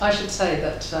I should say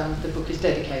that the book is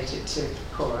dedicated to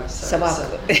Cora.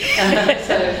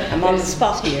 I'm on the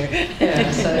spot here. Yeah,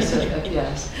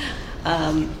 yes.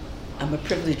 I'm a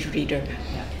privileged reader.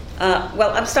 Yeah. Well,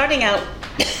 I'm starting out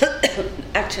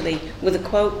actually with a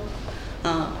quote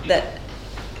that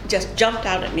just jumped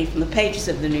out at me from the pages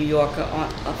of the New Yorker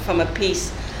from a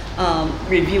piece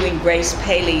reviewing Grace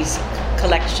Paley's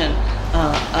collection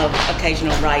of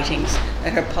occasional writings,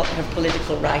 her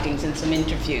political writings and some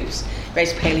interviews.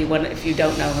 Grace Paley, if you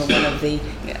don't know her, one of the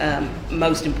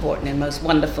most important and most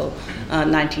wonderful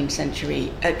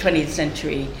 20th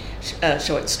century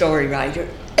short story writer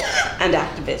and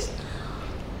activist.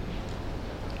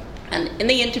 And in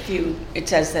the interview, it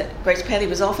says that Grace Paley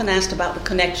was often asked about the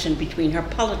connection between her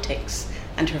politics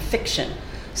and her fiction.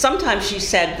 Sometimes she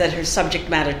said that her subject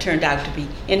matter turned out to be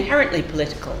inherently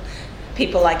political.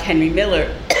 People like Henry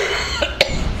Miller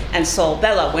and Saul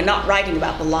Bellow were not writing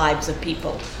about the lives of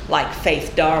people like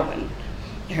Faith Darwin,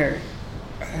 her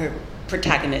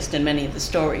protagonist in many of the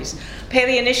stories.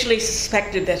 Paley initially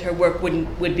suspected that her work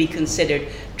would be considered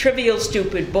trivial,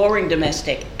 stupid, boring,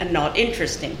 domestic, and not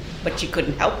interesting, but she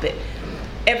couldn't help it.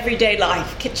 Everyday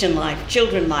life, kitchen life,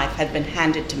 children life had been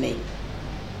handed to me.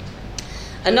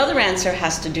 Another answer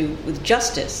has to do with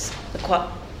justice,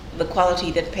 the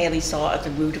quality that Paley saw at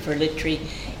the root of her literary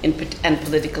and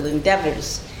political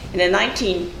endeavors. In a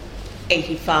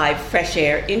 1985 Fresh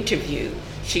Air interview,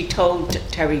 she told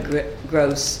Terry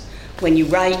Gross, "When you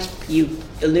write, you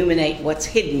illuminate what's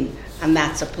hidden, and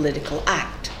that's a political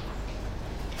act."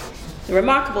 The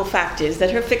remarkable fact is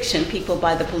that her fiction, People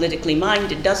by the Politically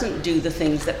Minded, doesn't do the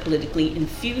things that politically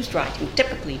infused writing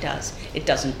typically does. It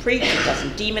doesn't preach, it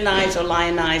doesn't demonize or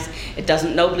lionize, it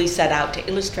doesn't nobly set out to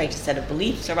illustrate a set of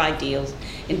beliefs or ideals.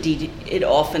 Indeed, it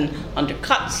often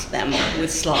undercuts them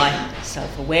with sly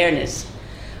self-awareness.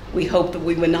 We hope that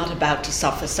we were not about to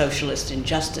suffer socialist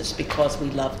injustice because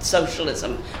we loved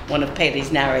socialism, one of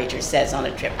Paley's narrators says on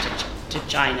a trip to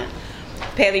China.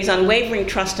 Paley's unwavering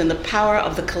trust in the power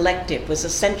of the collective was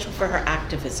essential for her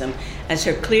activism, as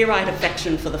her clear-eyed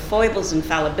affection for the foibles and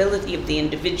fallibility of the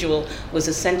individual was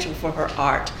essential for her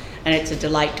art, and it's a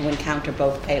delight to encounter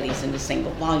both Paleys in a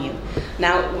single volume.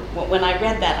 Now, when I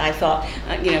read that, I thought,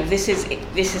 this is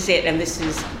it, and this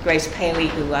is Grace Paley,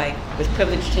 who I was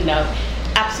privileged to know,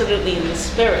 absolutely in the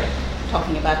spirit,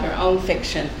 talking about her own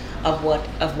fiction of what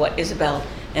Isobel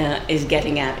is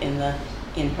getting at in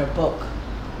her book.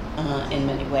 In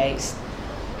many ways.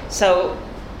 So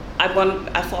I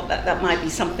thought that might be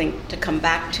something to come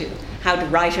back to. How do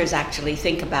writers actually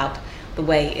think about the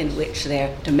way in which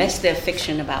their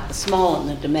fiction about the small and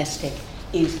the domestic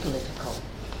is political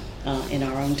in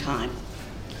our own time?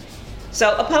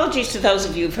 So apologies to those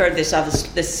of you who've heard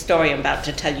this story I'm about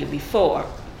to tell you before,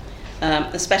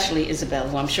 especially Isobel,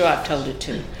 who I'm sure I've told it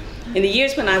to. In the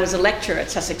years when I was a lecturer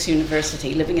at Sussex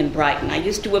University, living in Brighton, I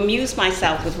used to amuse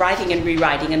myself with writing and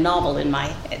rewriting a novel in my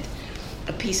head,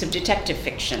 a piece of detective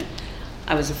fiction.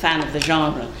 I was a fan of the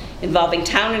genre, involving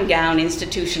town and gown,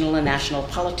 institutional and national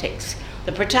politics.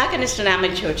 The protagonist, an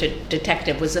amateur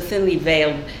detective, was a thinly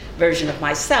veiled version of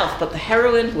myself, but the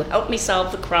heroine who helped me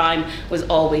solve the crime was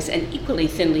always an equally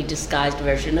thinly disguised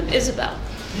version of Isobel,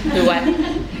 who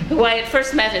I had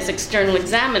first met as external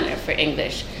examiner for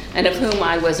English, and of whom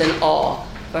I was in awe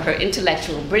for her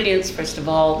intellectual brilliance, first of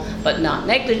all, but not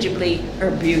negligibly,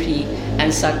 her beauty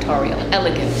and sartorial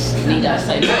elegance, need I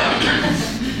say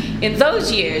more. In those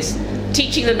years,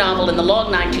 teaching the novel in the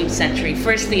long 19th century,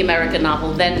 first the American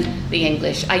novel, then the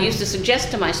English, I used to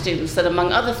suggest to my students that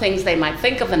among other things they might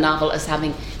think of a novel as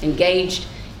having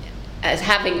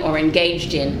or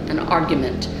engaged in an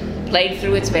argument, played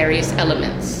through its various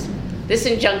elements. This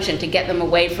injunction to get them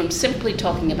away from simply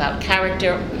talking about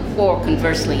character or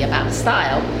conversely about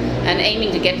style, and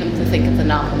aiming to get them to think of the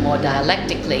novel more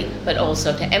dialectically, but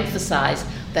also to emphasize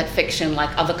that fiction, like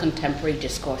other contemporary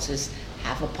discourses,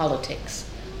 have a politics.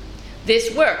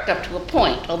 This worked up to a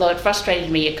point, although it frustrated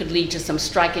me it could lead to some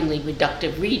strikingly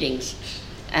reductive readings.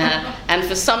 And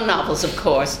for some novels, of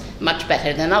course, much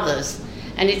better than others.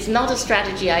 And it's not a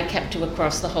strategy I kept to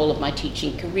across the whole of my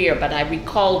teaching career, but I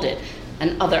recalled it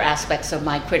and other aspects of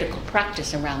my critical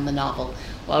practice around the novel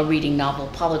while reading novel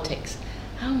politics.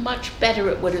 How much better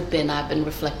it would have been, I've been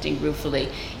reflecting ruefully,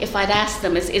 if I'd asked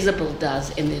them, as Isobel does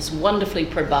in this wonderfully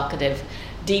provocative,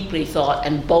 deeply thought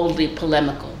and boldly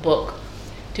polemical book,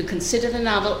 to consider the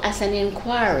novel as an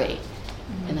inquiry,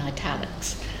 in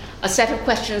italics, a set of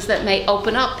questions that may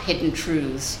open up hidden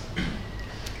truths,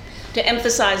 to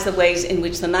emphasize the ways in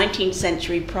which the 19th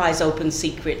century pries open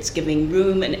secrets, giving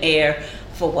room and air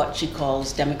for what she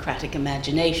calls democratic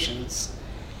imaginations.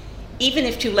 even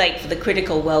if too late for the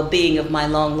critical well-being of my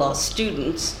long-lost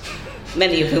students,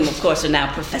 many of whom, of course, are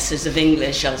now professors of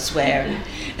English elsewhere,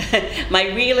 my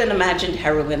real and imagined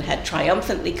heroine had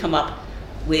triumphantly come up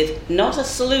with not a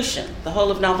solution. The whole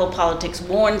of novel politics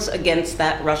warns against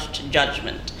that rush to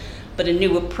judgment, but a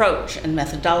new approach and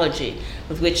methodology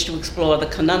with which to explore the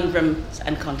conundrums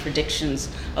and contradictions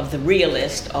of the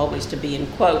realist, always to be in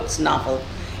quotes, novel,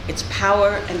 its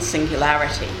power and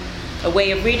singularity, a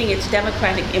way of reading its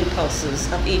democratic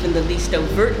impulses of even the least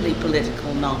overtly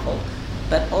political novel,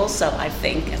 but also, I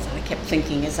think, as I kept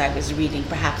thinking as I was reading,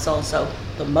 perhaps also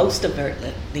the most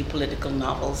overtly political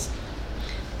novels.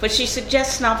 But she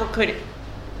suggests novel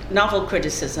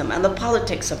criticism and the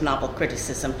politics of novel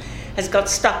criticism has got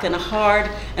stuck in a hard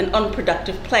and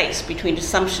unproductive place between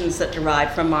assumptions that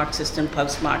derive from Marxist and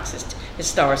post-Marxist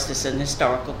historicist and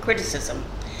historical criticism.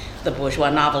 The bourgeois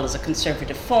novel is a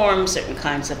conservative form, certain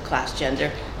kinds of class,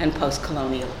 gender, and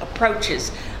post-colonial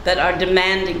approaches that are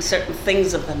demanding certain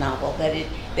things of the novel, that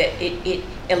it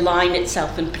align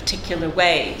itself in particular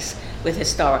ways with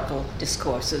historical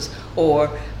discourses or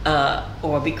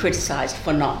be criticized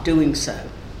for not doing so.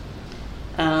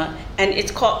 And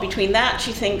it's caught between that,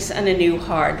 she thinks, and a new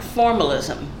hard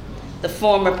formalism. The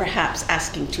former perhaps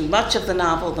asking too much of the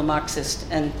novel, the Marxist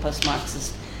and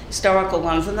post-Marxist historical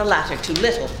ones, and the latter too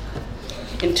little,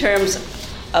 in terms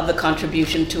of the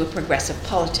contribution to a progressive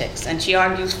politics. And she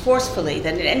argues forcefully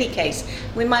that in any case,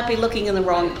 we might be looking in the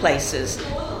wrong places.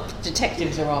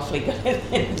 Detectives are awfully good at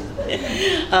it.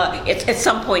 At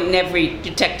some point in every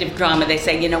detective drama, they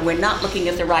say, we're not looking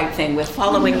at the right thing, we're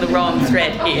following the wrong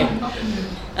thread here.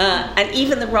 And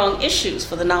even the wrong issues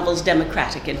for the novel's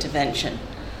democratic intervention.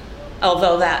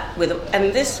 Although that,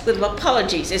 with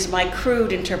apologies, is my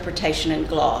crude interpretation and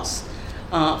gloss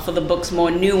for the book's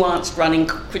more nuanced running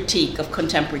critique of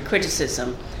contemporary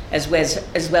criticism, as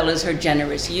well as her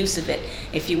generous use of it.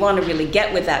 If you want to really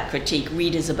get with that critique,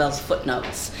 read Isabel's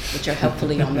footnotes, which are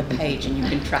helpfully on the page, and you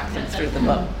can track them through the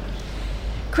book.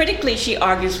 Critically, she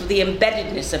argues for the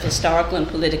embeddedness of historical and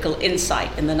political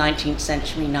insight in the 19th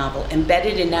century novel,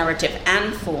 embedded in narrative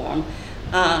and form,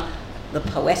 the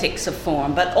poetics of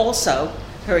form, but also,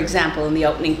 her example in the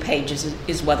opening pages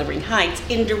is Wuthering Heights,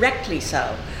 indirectly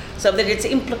so that its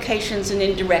implications and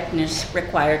indirectness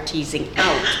require teasing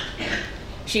out.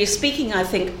 She is speaking, I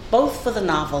think, both for the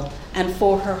novel and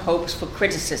for her hopes for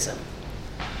criticism.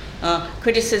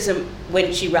 Criticism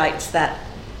when she writes that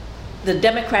the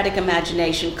democratic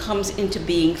imagination comes into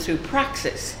being through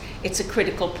praxis. It's a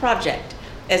critical project,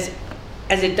 as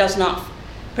it does not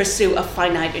pursue a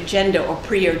finite agenda or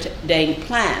preordained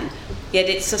plan, yet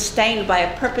it's sustained by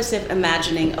a purposive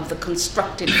imagining of the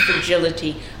constructed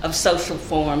fragility of social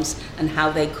forms and how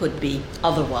they could be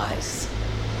otherwise.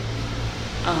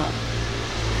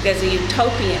 There's a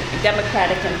utopian,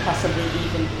 democratic and possibly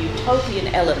even utopian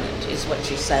element, is what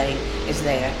she's saying, is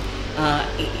there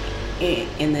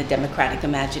in the democratic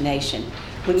imagination.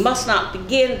 We must not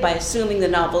begin by assuming the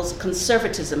novel's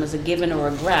conservatism as a given or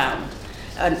a ground,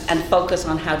 and focus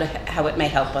on how it may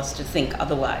help us to think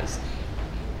otherwise.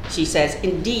 She says,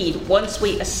 indeed, once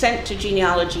we assent to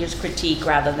genealogy as critique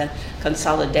rather than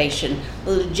consolidation,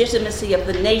 the legitimacy of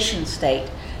the nation state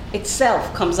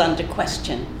itself comes under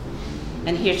question.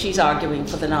 And here she's arguing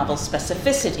for the novel's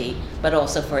specificity, but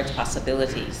also for its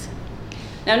possibilities.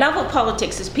 Now, novel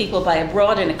politics is peopled by a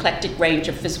broad and eclectic range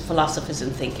of philosophers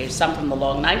and thinkers, some from the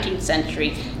long 19th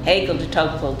century, Hegel de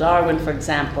Tocqueville, Darwin, for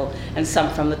example, and some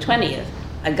from the 20th,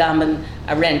 Agamben,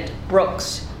 Arendt,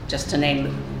 Brooks, just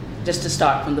to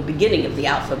start from the beginning of the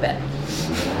alphabet.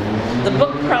 The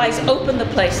book prize open the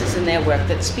places in their work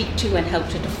that speak to and help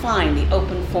to define the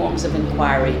open forms of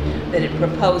inquiry that it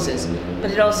proposes,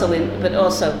 but also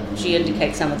she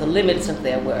indicates some of the limits of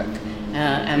their work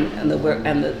and the work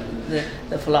and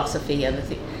the philosophy and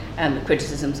the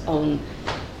criticism's own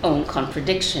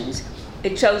contradictions.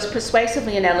 It shows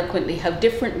persuasively and eloquently how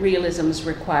different realisms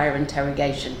require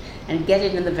interrogation and get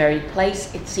it in the very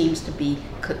place it seems to be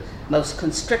most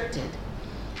constricted.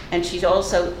 And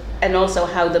also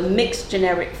how the mixed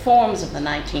generic forms of the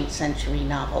 19th century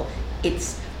novel,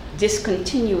 its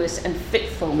discontinuous and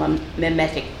fitful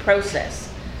mimetic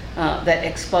process that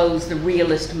expose the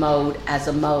realist mode as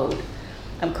a mode.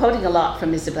 I'm quoting a lot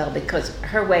from Isobel because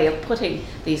her way of putting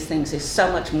these things is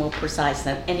so much more precise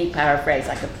than any paraphrase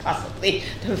I could possibly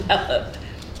develop.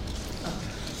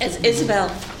 As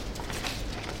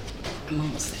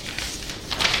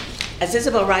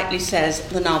Isobel rightly says,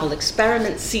 the novel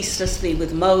experiments ceaselessly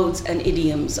with modes and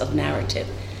idioms of narrative.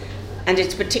 And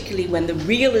it's particularly when the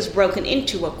real is broken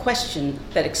into a question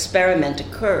that experiment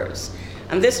occurs.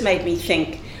 And this made me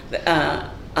think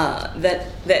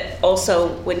that also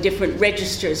when different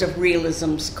registers of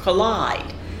realisms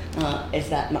collide, is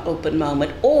that open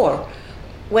moment, or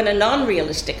when a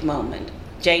non-realistic moment,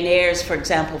 Jane Eyre's, for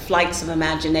example, Flights of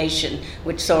Imagination,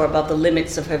 which soar above the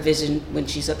limits of her vision when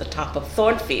she's at the top of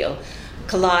Thornfield,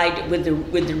 collide with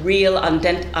the real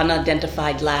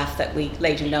unidentified laugh that we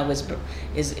later know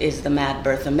is the mad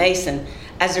Bertha Mason,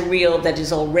 as a real that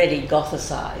is already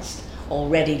Gothicized,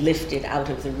 already lifted out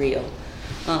of the real.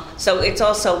 So it's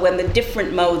also when the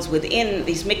different modes within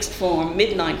these mixed form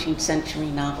mid-19th century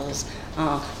novels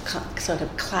sort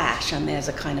of clash, and there's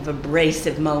a kind of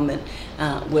abrasive moment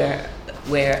where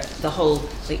the whole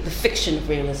the fiction of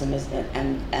realism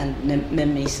and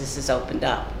mimesis is opened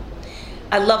up.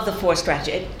 I love the 4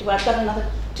 strategies. Do I've got another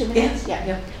 2 minutes?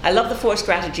 Yeah. I love the 4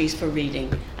 strategies for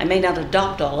reading. I may not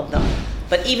adopt all of them,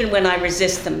 but even when I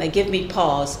resist them, they give me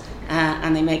pause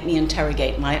and they make me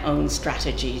interrogate my own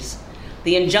strategies.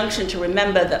 The injunction to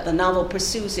remember that the novel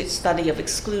pursues its study of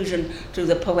exclusion through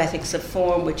the poetics of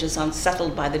form, which is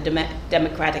unsettled by the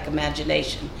democratic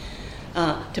imagination,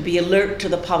 to be alert to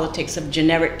the politics of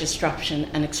generic disruption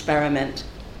and experiment,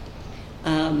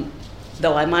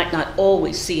 though I might not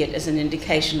always see it as an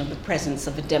indication of the presence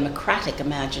of a democratic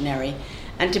imaginary,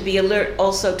 and to be alert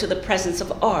also to the presence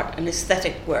of art and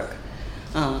aesthetic work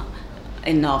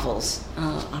in novels.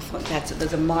 I thought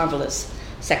there's a marvelous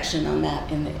section on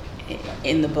that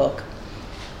in the book,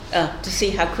 to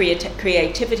see how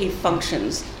creativity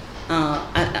functions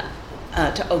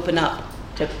to open up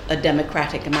to a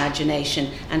democratic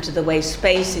imagination and to the way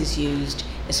space is used,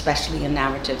 especially in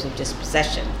narratives of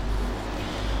dispossession.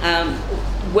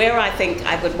 Where I think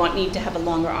I would need to have a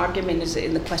longer argument is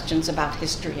in the questions about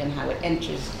history and how it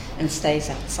enters and stays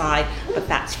outside, but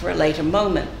that's for a later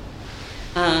moment.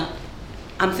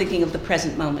 I'm thinking of the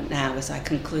present moment now as I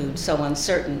conclude, so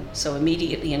uncertain, so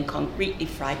immediately and concretely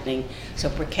frightening,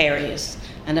 so precarious,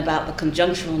 and about the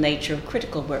conjunctural nature of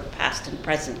critical work, past and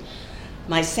present.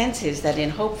 My sense is that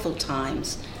in hopeful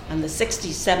times, and the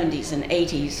 60s, 70s, and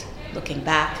 80s, looking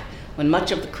back, when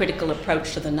much of the critical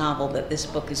approach to the novel that this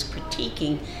book is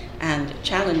critiquing and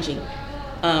challenging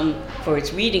for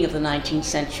its reading of the 19th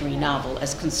century novel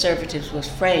as conservatives was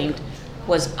framed,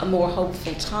 was a more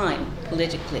hopeful time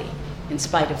politically, in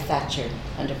spite of Thatcher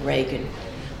and of Reagan,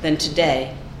 than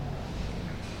today.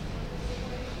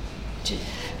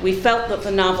 We felt that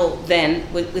the novel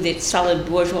then, with its solid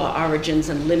bourgeois origins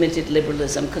and limited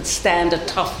liberalism, could stand a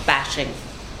tough bashing,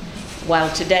 while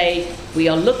today we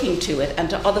are looking to it and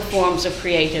to other forms of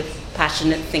creative,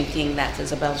 passionate thinking, that's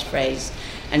Isabel's phrase,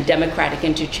 and democratic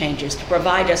interchanges to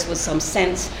provide us with some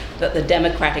sense that the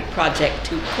democratic project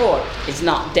to court is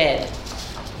not dead.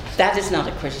 That is not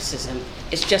a criticism.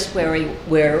 It's just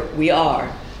where we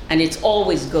are. And it's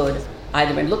always good,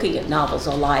 either in looking at novels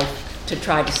or life, to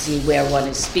try to see where one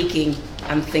is speaking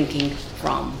and thinking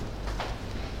from.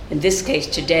 In this case,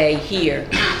 today, here,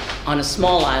 on a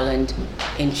small island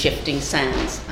in shifting sands.